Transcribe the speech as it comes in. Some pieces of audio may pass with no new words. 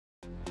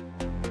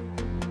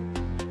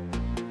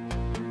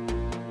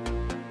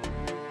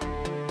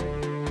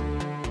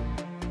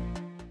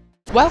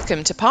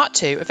Welcome to part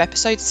 2 of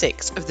episode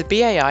 6 of the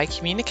BAI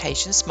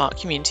Communications Smart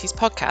Communities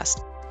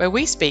podcast, where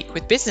we speak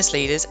with business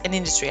leaders and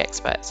industry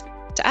experts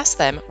to ask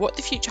them what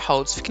the future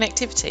holds for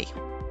connectivity.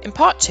 In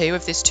part 2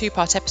 of this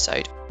two-part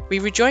episode, we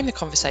rejoin the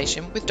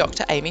conversation with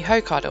Dr. Amy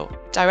Hochadel,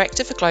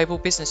 Director for Global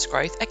Business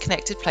Growth at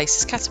Connected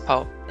Places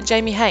Catapult, and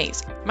Jamie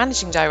Hayes,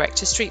 Managing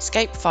Director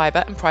Streetscape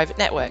Fibre and Private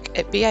Network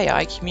at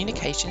BAI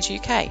Communications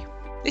UK.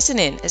 Listen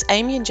in as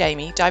Amy and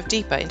Jamie dive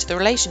deeper into the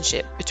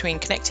relationship between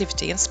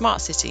connectivity and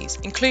smart cities,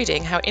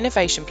 including how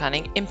innovation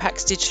planning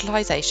impacts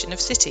digitalisation of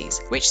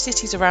cities, which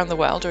cities around the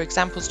world are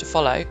examples to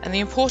follow, and the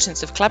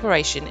importance of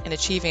collaboration in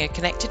achieving a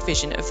connected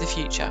vision of the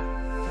future.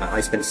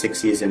 I spent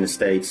 6 years in the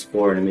States,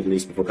 4 in the Middle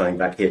East before coming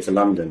back here to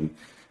London.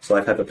 So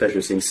I've had the pleasure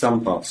of seeing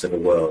some parts of the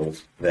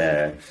world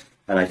there.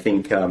 And I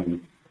think,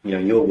 in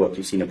your work,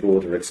 you've seen a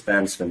broader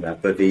expanse from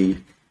that. But the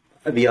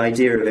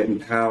idea of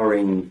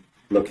empowering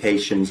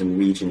locations and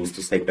regions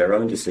to take their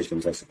own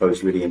decisions, I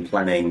suppose, really in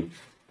planning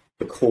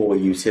the core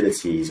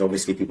utilities.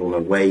 Obviously, people know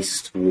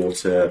waste,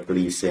 water,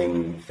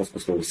 policing,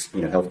 hospitals,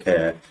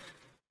 healthcare.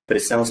 But it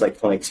sounds like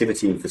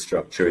connectivity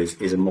infrastructure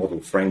is a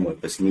model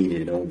framework that's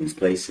needed in all these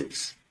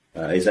places.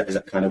 Is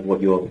that kind of what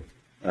you're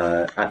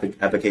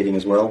advocating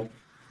as well?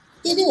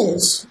 It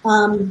is.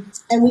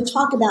 And we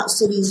talk about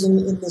cities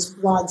in this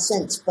broad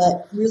sense,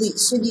 but really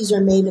cities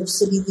are made of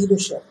city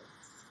leadership.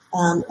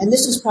 And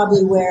this is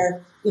probably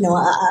where,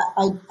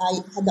 I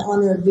had the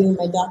honor of doing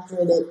my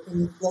doctorate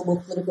in global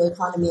political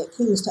economy at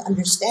King's to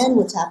understand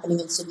what's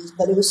happening in cities.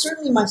 But it was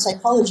certainly my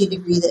psychology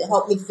degree that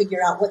helped me figure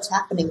out what's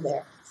happening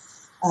there.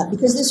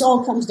 Because this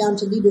all comes down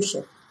to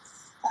leadership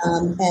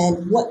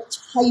and what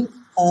type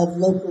of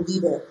local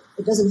leader.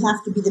 It doesn't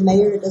have to be the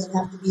mayor. It doesn't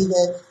have to be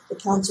the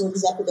council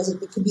exec.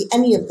 It could be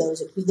any of those.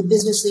 It could be the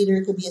business leader.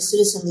 It could be a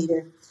citizen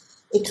leader.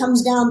 It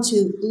comes down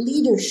to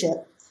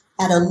leadership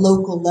at a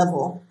local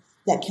level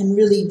that can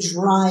really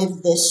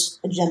drive this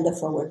agenda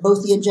forward,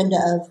 both the agenda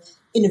of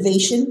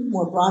innovation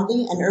more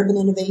broadly and urban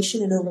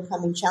innovation and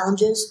overcoming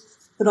challenges,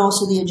 but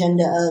also the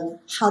agenda of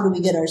how do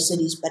we get our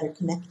cities better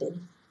connected.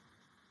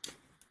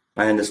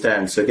 I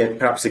understand. So again,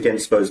 perhaps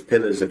against those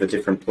pillars of a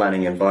different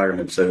planning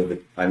environment. So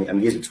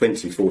these are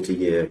 20,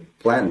 40-year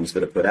plans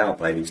that are put out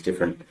by these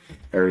different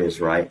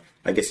areas, right?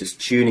 I guess it's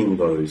tuning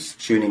those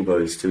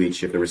to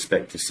each of the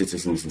respective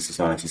citizens and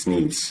society's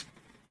needs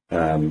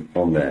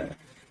on there.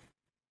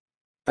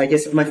 I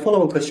guess my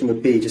follow-on question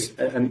would be just,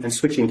 and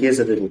switching gears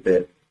a little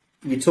bit,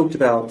 you talked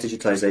about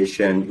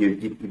digitization,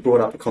 you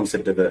brought up the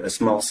concept of a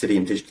smart city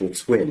and digital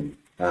twin.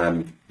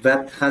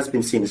 That has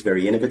been seen as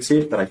very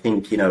innovative, but I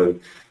think,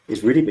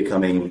 is really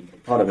becoming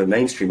part of a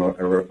mainstream or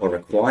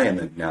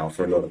requirement now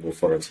for a lot of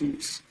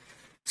authorities.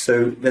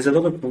 So there's a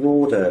lot of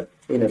broader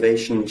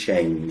innovation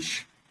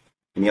change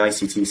in the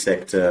ICT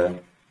sector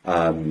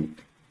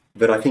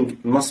that I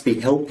think must be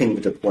helping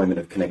the deployment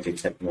of connected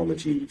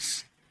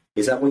technologies.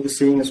 Is that what you're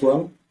seeing as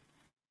well?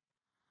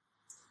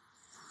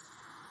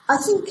 I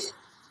think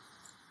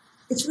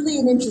it's really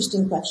an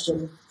interesting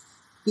question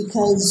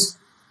because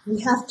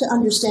we have to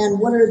understand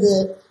what are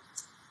the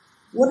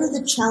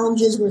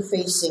challenges we're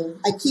facing.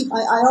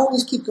 I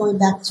always keep going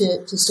back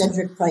to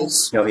Cedric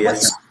Price. Oh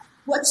yes.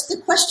 What's the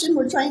question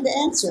we're trying to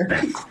answer?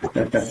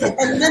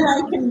 And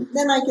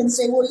then I can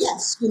say, well,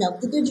 yes,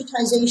 the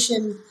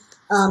digitization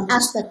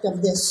aspect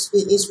of this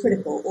is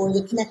critical, or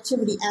the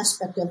connectivity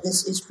aspect of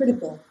this is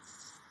critical.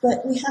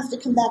 But we have to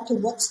come back to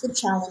what's the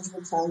challenge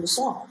we're trying to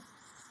solve.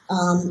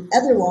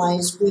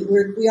 Otherwise,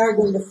 we are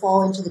going to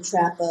fall into the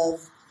trap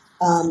of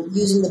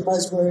using the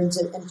buzzwords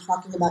and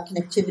talking about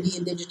connectivity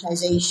and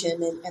digitization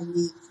and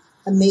the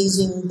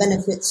amazing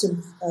benefits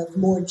of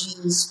more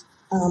Gs,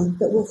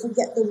 but we'll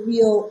forget the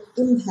real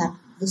impact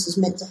this is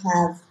meant to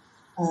have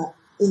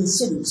in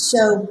cities.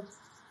 So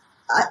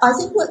I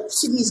think what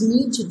cities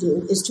need to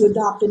do is to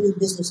adopt a new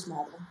business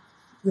model,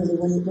 really,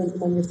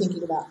 when you're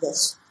thinking about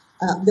this.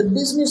 The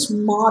business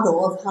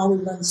model of how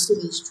we run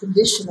cities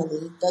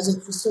traditionally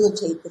doesn't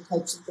facilitate the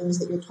types of things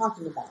that you're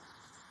talking about.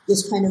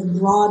 This kind of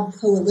broad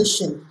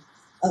coalition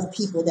of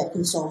people that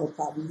can solve a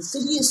problem. The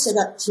city is set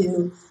up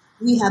to,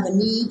 we have a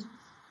need,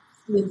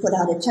 we put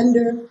out a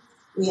tender,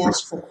 we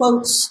ask for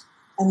quotes,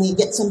 and we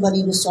get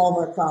somebody to solve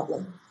our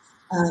problem.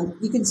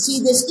 You can see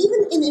this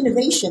even in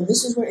innovation.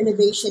 This is where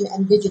innovation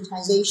and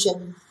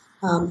digitization,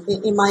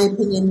 in my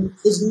opinion,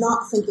 is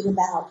not thinking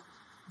about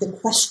the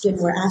question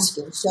we're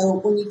asking. So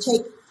when you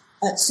take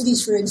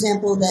cities, for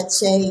example, that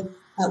say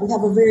we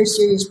have a very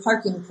serious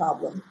parking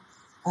problem,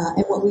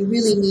 and what we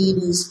really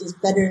need is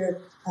better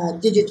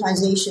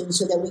digitization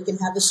so that we can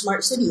have a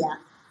smart city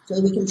app, so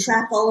that we can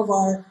track all of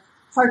our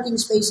parking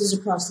spaces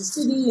across the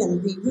city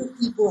and reroute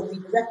people and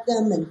redirect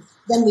them, and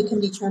then we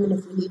can determine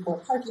if we need more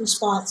parking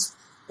spots,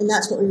 and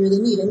that's what we really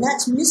need. And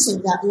that's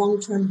missing that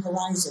long-term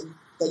horizon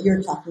that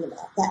you're talking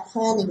about, that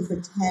planning for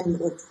 10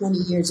 or 20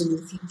 years in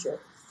the future.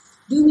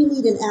 Do we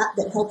need an app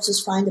that helps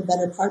us find a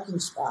better parking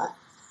spot,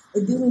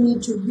 or do we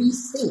need to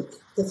rethink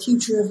the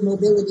future of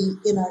mobility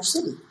in our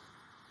city?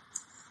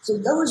 So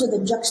those are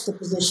the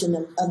juxtaposition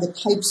of the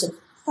types of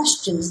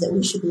questions that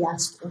we should be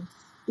asking.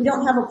 We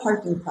don't have a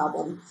parking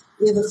problem.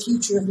 We have a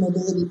future of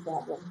mobility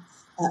problem,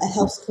 a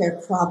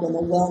healthcare problem,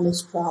 a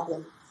wellness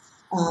problem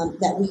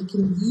that we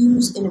can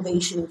use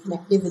innovation and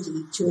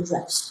connectivity to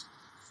address.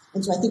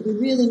 And so I think we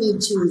really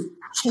need to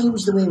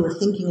change the way we're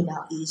thinking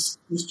about these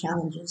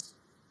challenges.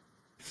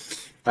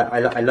 I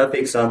love the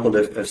example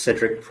of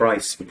Cedric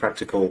Price, the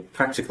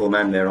practical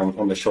man there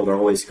on the shoulder,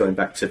 always going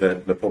back to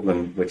the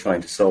problem we're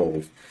trying to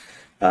solve.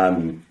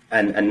 And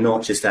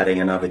not just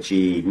adding another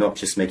G, not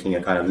just making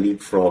a kind of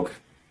leapfrog,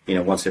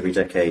 once every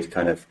decade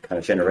kind of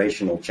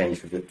generational change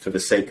for the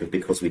sake of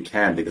because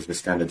the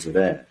standards are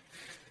there.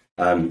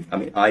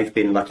 I've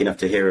been lucky enough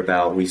to hear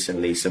about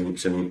recently some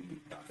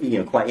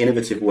quite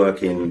innovative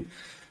work in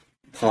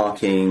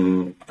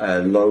parking,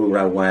 low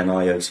RAWAN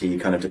IoT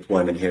kind of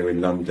deployment here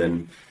in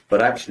London.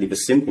 But actually, the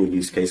simple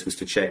use case was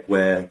to check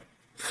where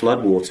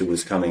floodwater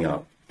was coming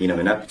up,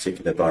 in that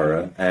particular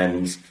borough.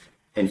 And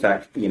in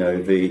fact,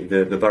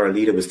 the borough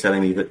leader was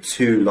telling me that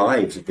 2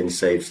 lives have been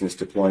saved since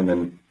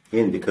deployment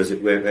because they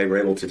were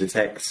able to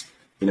detect,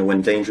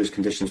 when dangerous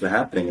conditions were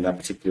happening in that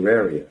particular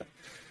area.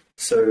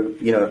 So,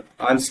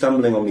 I'm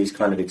stumbling on these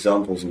kind of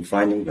examples and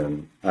finding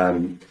them.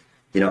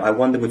 I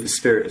wonder, with the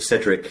spirit of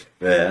Cedric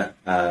there,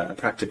 a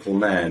practical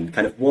man,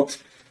 kind of what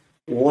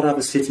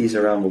other cities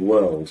around the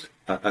world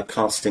are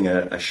casting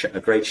a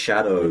great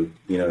shadow,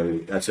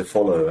 to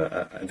follow,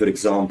 a good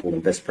example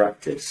and best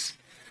practice.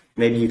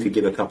 Maybe you could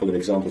give a couple of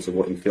examples of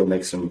what you feel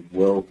makes them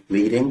world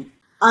leading.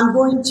 I'm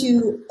going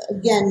to,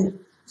 again,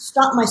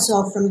 stop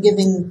myself from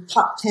giving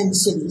top 10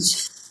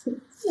 cities,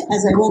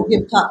 as I won't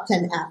give top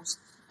 10 apps,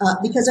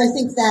 because I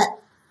think that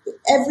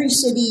every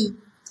city,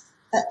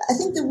 I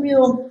think the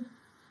real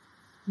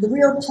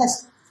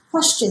test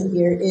question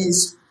here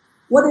is,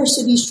 what are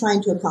cities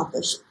trying to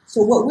accomplish?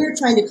 So what we're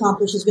trying to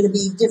accomplish is going to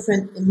be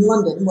different in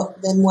London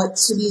than what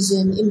cities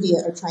in India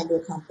are trying to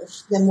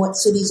accomplish, than what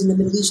cities in the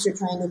Middle East are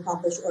trying to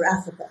accomplish, or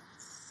Africa.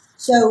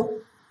 So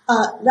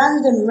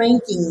rather than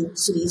ranking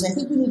cities, I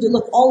think we need to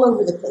look all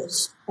over the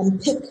place and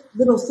pick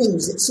little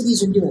things that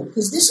cities are doing.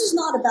 Because this is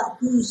not about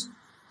who's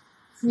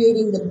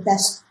creating the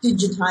best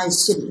digitized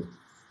city.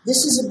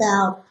 This is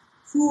about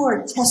who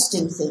are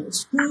testing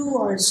things, who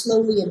are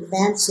slowly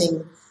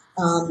advancing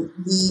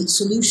the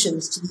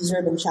solutions to these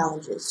urban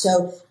challenges.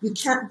 So you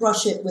can't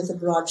brush it with a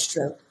broad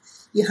stroke.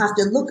 You have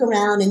to look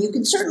around, and you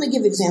can certainly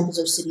give examples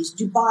of cities.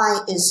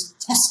 Dubai is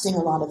testing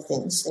a lot of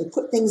things. They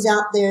put things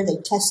out there, they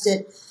test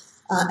it.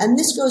 And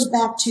this goes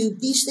back to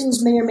these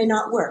things may or may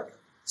not work.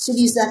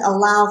 Cities that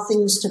allow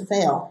things to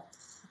fail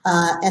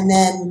and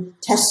then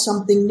test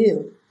something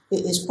new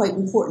is quite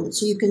important.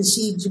 So you can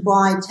see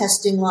Dubai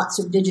testing lots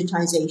of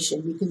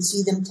digitization. You can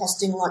see them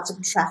testing lots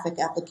of traffic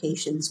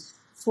applications,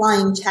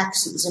 flying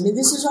taxis. I mean,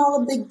 this is all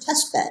a big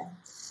test bed.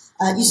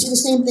 You see the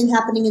same thing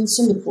happening in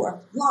Singapore.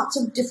 Lots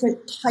of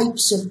different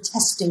types of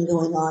testing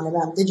going on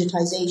around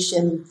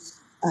digitization,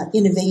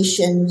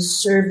 innovation,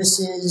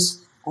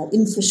 services,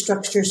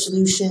 infrastructure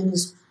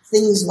solutions,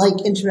 things like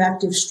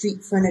interactive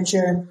street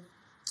furniture.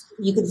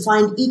 You can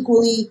find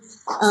equally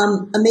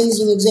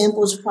amazing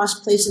examples across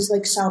places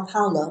like Sao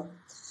Paulo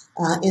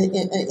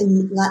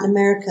in Latin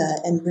America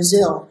and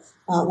Brazil,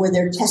 where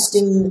they're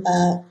testing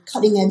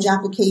cutting-edge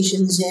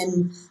applications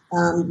in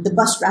the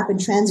bus rapid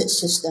transit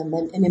system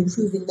and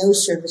improving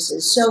those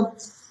services. So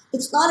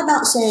it's not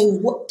about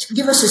saying,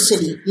 give us a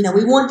city.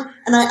 We want,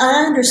 and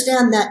I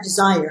understand that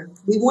desire.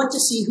 We want to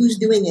see who's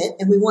doing it,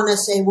 and we want to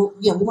say, we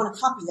want to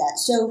copy that.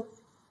 So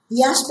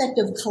the aspect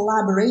of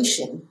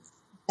collaboration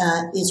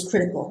is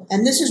critical.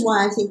 And this is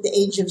why I think the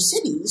age of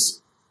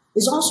cities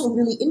is also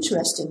really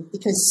interesting,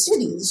 because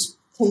cities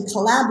can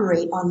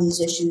collaborate on these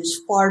issues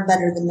far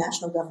better than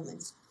national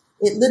governments.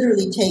 It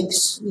literally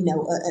takes,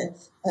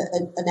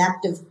 an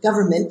act of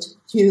government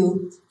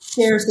to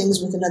share things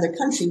with another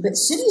country, but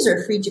cities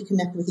are free to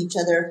connect with each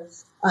other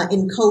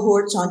in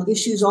cohorts on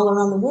issues all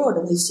around the world.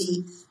 And we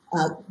see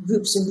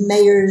groups of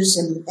mayors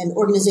and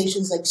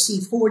organizations like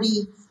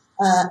C40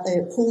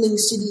 pulling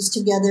cities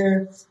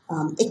together,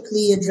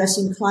 ICLEI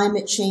addressing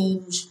climate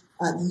change.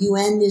 The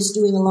UN is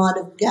doing a lot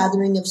of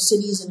gathering of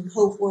cities and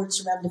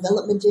cohorts around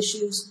development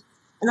issues.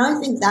 And I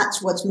think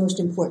that's what's most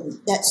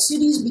important, that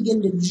cities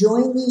begin to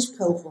join these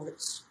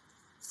cohorts,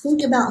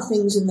 think about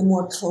things in the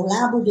more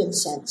collaborative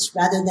sense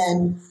rather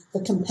than the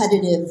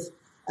competitive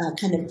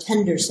kind of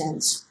tender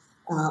sense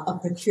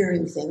of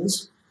procuring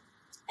things,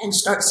 and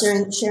start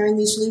sharing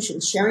these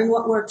solutions, sharing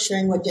what worked,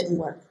 sharing what didn't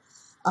work.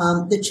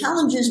 The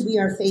challenges we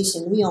are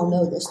facing, we all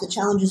know this, the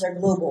challenges are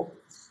global.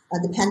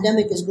 The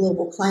pandemic is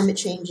global, climate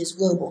change is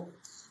global.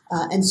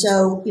 And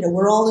so,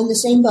 we're all in the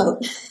same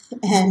boat.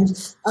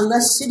 And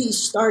unless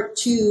cities start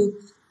to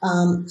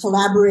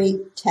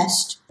collaborate,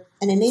 test,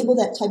 and enable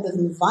that type of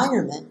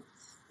environment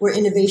where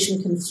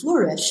innovation can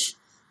flourish,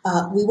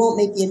 we won't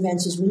make the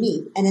advances we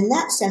need. And in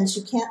that sense,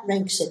 you can't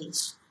rank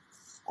cities.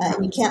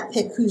 And you can't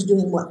pick who's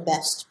doing what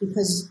best,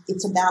 because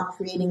it's about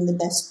creating the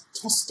best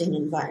testing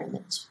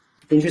environment.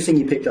 Interesting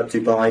you picked up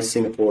Dubai,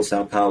 Singapore,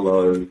 Sao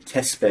Paulo,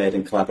 testbed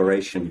and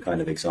collaboration kind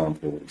of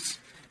examples.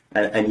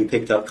 And you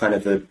picked up kind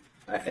of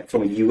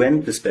from a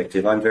UN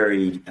perspective, I'm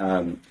very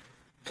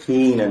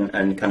keen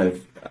and kind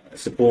of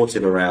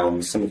supportive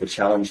around some of the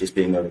challenges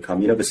being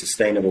overcome. The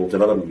Sustainable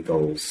Development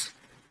Goals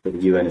that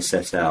the UN has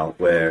set out,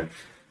 where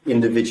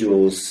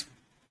individuals,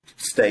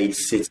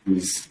 states,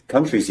 cities,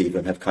 countries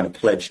even have kind of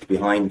pledged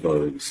behind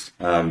those.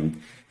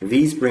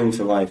 These bring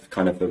to life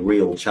kind of the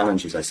real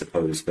challenges, I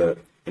suppose, that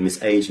in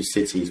this age of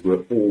cities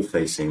we're all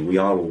facing. We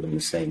are all in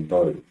the same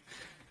boat.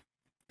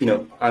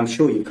 I'm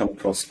sure you've come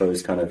across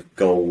those kind of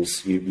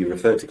goals. You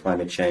referred to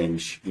climate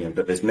change,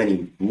 but there's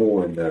many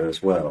more in there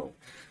as well.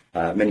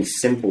 Many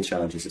simple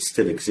challenges that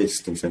still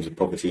exist in terms of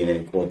poverty and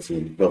inequality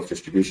and wealth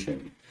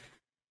distribution.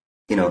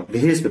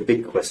 Here's the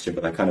big question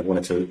that I kind of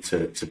wanted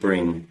to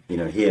bring,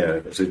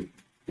 here, so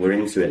we're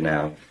into it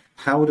now.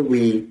 How do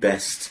we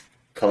best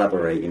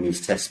collaborate in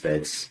these test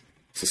beds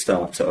to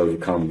start to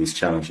overcome these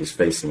challenges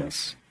facing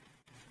us?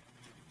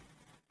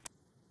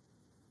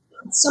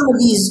 Some of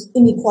these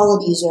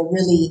inequalities are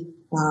really,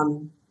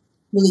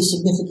 really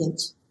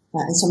significant,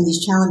 and some of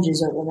these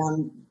challenges are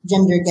around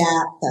gender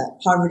gap,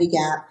 poverty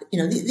gap.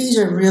 These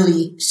are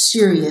really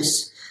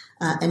serious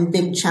and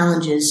big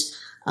challenges.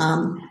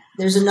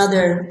 There's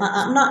another,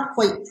 I'm not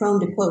quite prone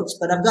to quotes,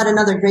 but I've got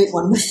another great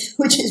one,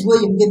 which is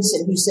William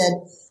Gibson, who said,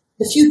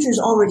 "The future's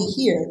already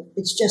here.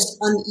 It's just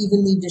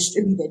unevenly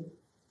distributed."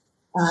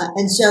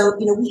 And so,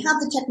 we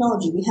have the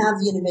technology, we have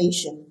the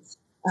innovation,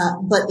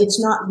 but it's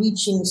not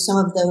reaching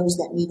some of those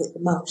that need it the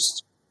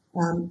most.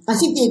 I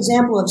think the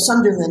example of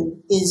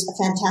Sunderland is a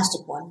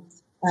fantastic one.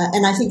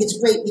 And I think it's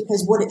great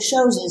because what it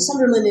shows is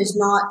Sunderland is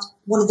not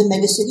one of the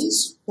mega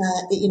cities.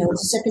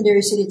 It's a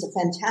secondary city. It's a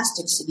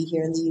fantastic city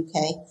here in the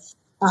UK.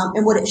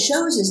 And what it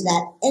shows is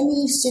that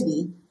any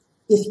city,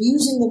 if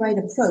using the right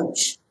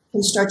approach,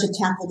 can start to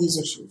tackle these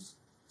issues.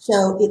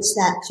 So it's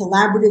that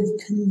collaborative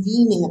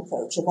convening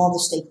approach of all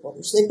the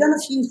stakeholders. So they've done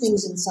a few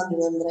things in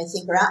Sunderland that I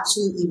think are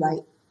absolutely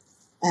right,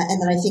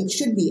 and that I think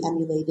should be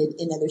emulated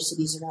in other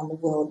cities around the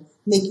world,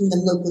 making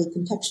them locally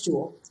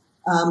contextual.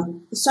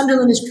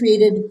 Sunderland has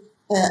created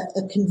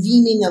a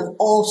convening of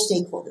all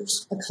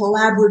stakeholders, a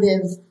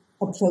collaborative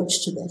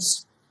approach to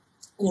this.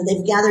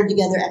 They've gathered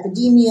together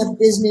academia,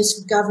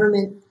 business,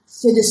 government,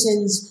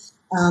 citizens.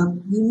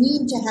 You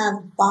need to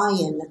have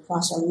buy-in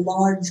across a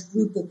large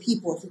group of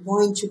people if you're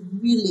going to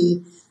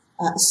really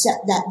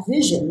set that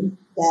vision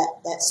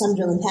that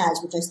Sunderland has,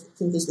 which I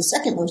think is the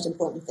second most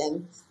important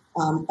thing,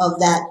 of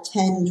that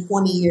 10,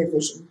 20-year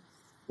vision.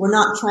 We're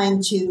not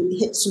trying to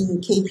hit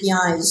some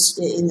KPIs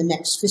in the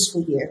next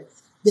fiscal year.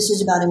 This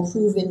is about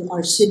improving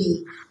our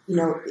city, in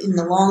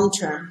the long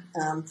term,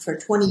 for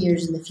 20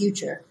 years in the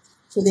future.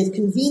 So they've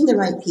convened the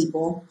right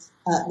people,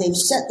 they've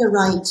set the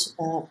right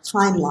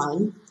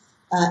timeline,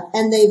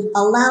 and they've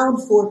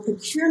allowed for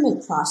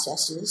procurement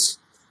processes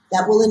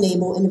that will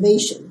enable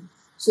innovation.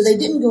 So they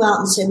didn't go out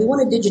and say, we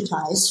want to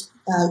digitize,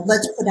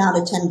 let's put out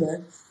a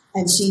tender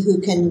and see who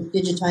can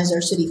digitize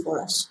our city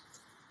for us.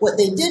 What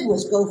they did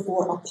was go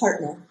for a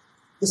partner.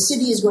 The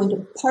city is going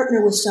to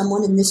partner with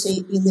someone, in this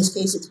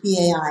case it's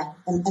BAI,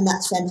 and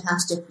that's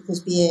fantastic because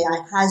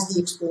BAI has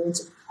the experience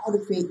of how to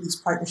create these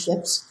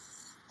partnerships.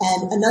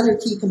 And another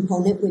key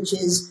component, which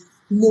is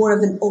more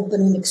of an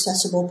open and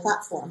accessible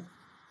platform.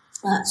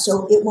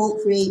 So it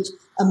won't create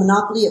a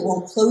monopoly, it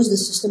won't close the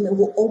system, it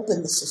will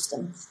open the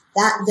system.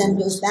 That then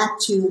goes back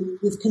to,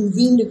 we've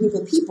convened a group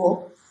of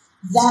people,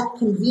 that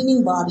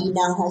convening body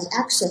now has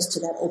access to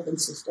that open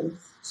system.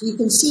 So you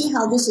can see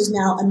how this is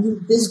now a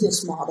new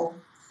business model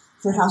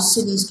for how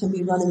cities can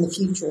be run in the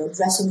future,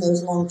 addressing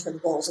those long-term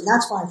goals. And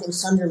that's why I think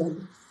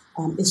Sunderland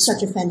is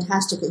such a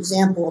fantastic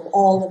example of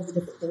all of the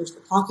different things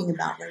we're talking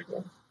about right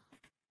here.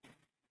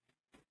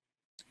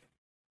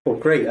 Well,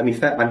 great. I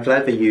mean, I'm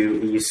glad that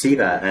you see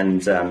that,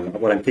 and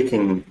what I'm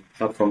picking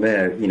up from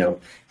there,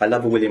 I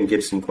love a William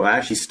Gibson quote. I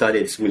actually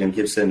studied William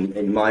Gibson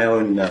in my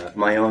own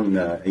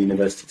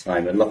university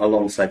time,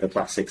 alongside the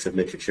classics of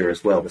literature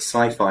as well. The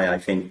sci-fi, I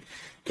think,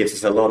 gives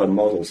us a lot of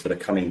models that are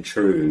coming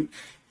true,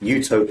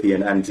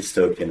 utopian and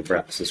dystopian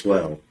perhaps as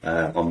well,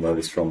 on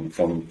those from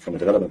a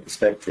development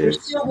perspective.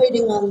 We're still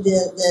waiting on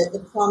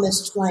the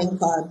promised flying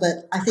car,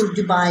 but I think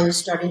Dubai is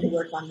starting to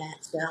work on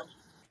that.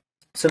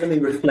 So let me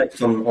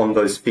reflect on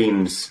those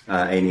themes,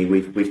 Amy.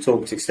 We've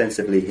talked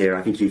extensively here.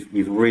 I think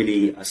you've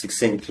really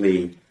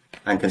succinctly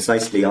and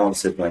concisely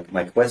answered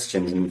my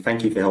questions, and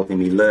thank you for helping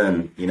me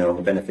learn, on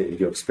the benefit of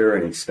your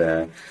experience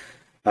there.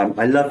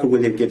 I love the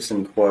William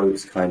Gibson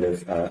quote, kind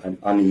of an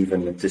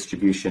uneven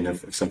distribution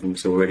of something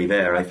that's already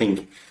there. I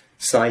think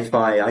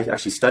sci-fi, I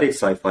actually studied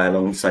sci-fi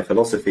alongside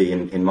philosophy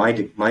in my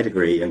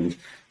degree, and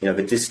the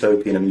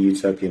dystopian and the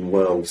utopian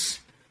worlds,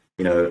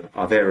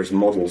 are there as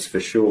models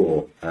for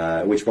sure.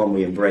 Which one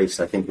we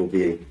embrace, I think, will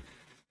be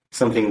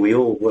something we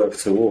all work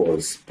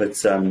towards.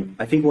 But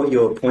I think what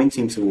you're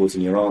pointing towards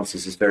in your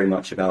answers is very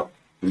much about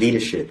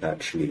leadership,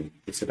 actually.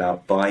 It's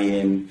about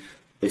buy-in,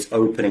 it's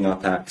opening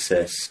up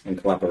access and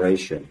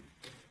collaboration.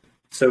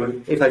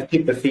 So if I've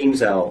picked the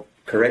themes out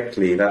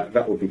correctly,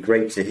 that would be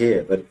great to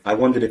hear. But I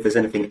wondered if there's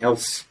anything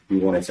else you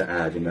wanted to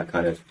add in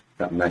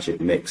that magic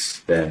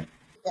mix there.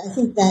 I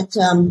think that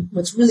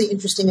what's really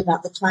interesting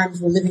about the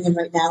times we're living in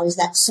right now is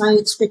that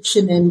science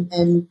fiction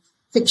and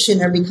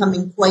fiction are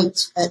becoming quite,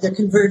 they're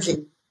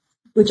converging,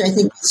 which I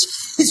think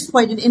is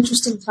quite an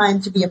interesting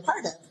time to be a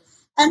part of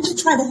and to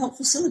try to help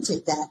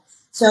facilitate that.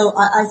 So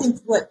I think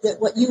what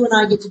you and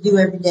I get to do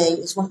every day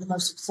is one of the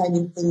most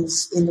exciting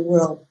things in the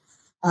world.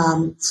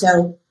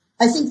 So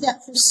I think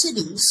that for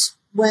cities,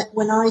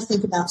 when I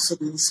think about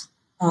cities,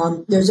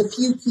 there's a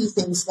few key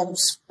things that have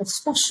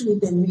especially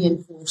been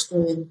reinforced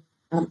during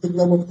the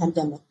global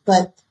pandemic.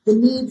 But the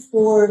need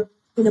for,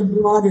 in a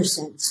broader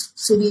sense,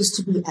 cities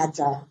to be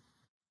agile,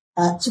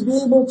 to be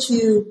able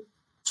to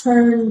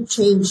turn,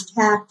 change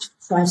tact,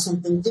 try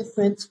something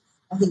different.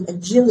 I think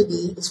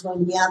agility is going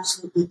to be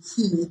absolutely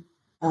key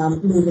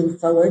moving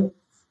forward.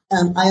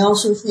 I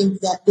also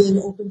think that being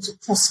open to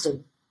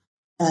testing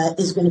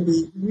is going to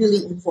be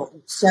really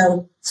important.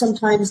 So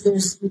sometimes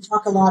we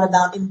talk a lot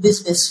about in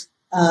business,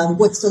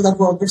 what's the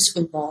level of risk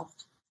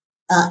involved?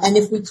 And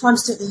if we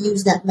constantly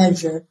use that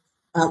measure,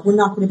 we're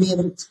not going to be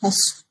able to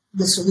test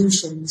the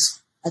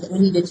solutions that we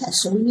need to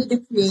test. So we need to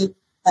create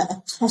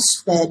a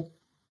test bed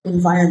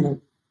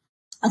environment.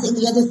 I think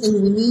the other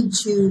thing we need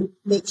to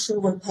make sure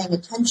we're paying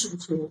attention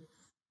to,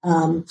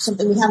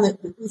 something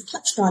we've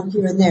touched on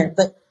here and there,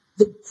 but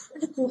the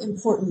critical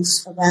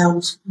importance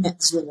around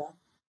net zero.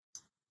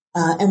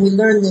 And we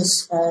learned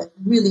this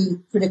really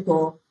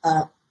critical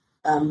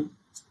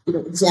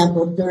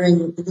example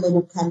during the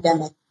global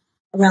pandemic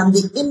around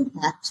the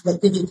impact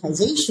that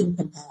digitization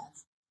can have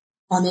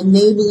on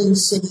enabling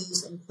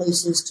cities and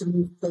places to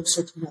move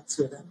closer to net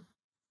zero.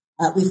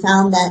 We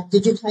found that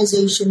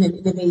digitization and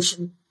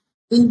innovation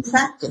in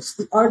practice,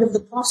 the art of the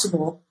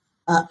possible,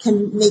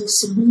 can make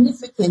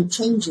significant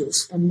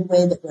changes in the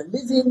way that we're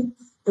living,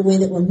 the way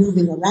that we're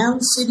moving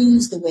around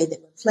cities, the way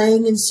that we're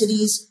playing in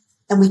cities.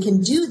 And we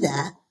can do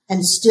that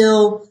and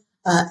still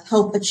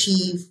help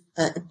achieve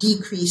a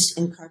decrease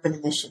in carbon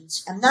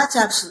emissions. And that's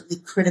absolutely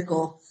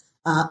critical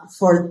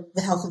for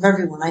the health of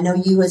everyone. I know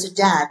you as a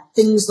dad,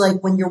 things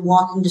like when you're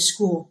walking to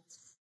school,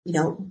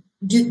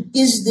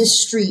 is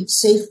this street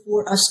safe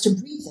for us to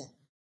breathe in?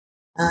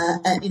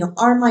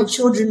 Are my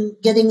children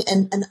getting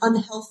an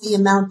unhealthy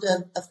amount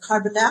of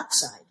carbon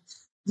dioxide?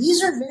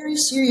 These are very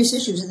serious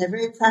issues, and they're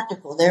very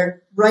practical.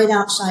 They're right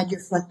outside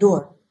your front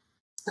door.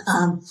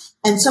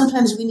 And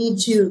sometimes we need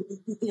to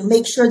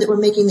make sure that we're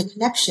making the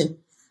connection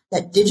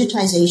that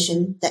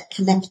digitization, that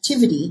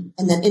connectivity,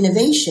 and that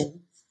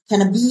innovation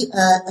can be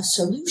a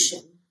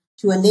solution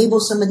to enable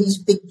some of these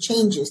big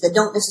changes that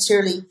don't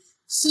necessarily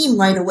seem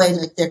right away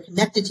like they're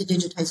connected to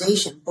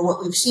digitization. But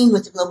what we've seen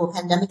with the global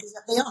pandemic is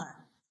that they are.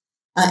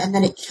 And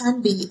that it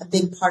can be a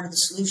big part of the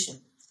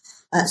solution.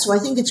 So I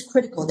think it's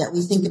critical that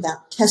we think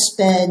about test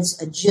beds,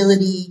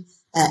 agility,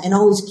 and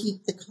always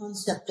keep the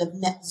concept of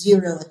net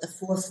zero at the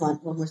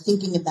forefront when we're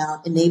thinking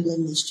about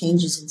enabling these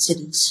changes in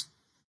cities.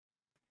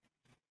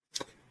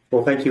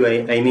 Well, thank you,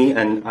 Amy,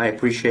 and I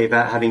appreciate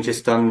that. Having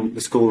just done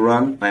the school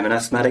run, I'm an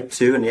asthmatic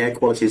too, and the air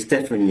quality is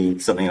definitely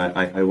something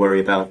I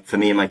worry about for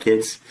me and my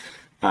kids.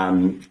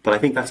 But I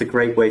think that's a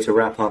great way to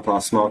wrap up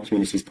our Smart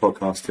Communities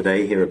podcast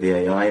today here at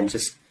BAI. And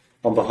just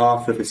on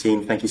behalf of the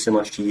team, thank you so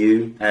much to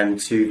you and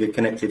to the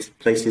Connected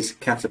Places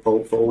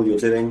Catapult for all you're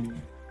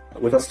doing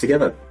with us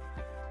together.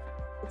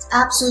 It's an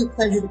absolute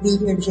pleasure to be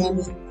here,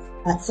 Jamie.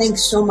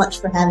 Thanks so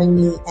much for having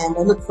me, and I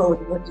look forward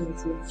to working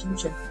with you in the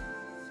future.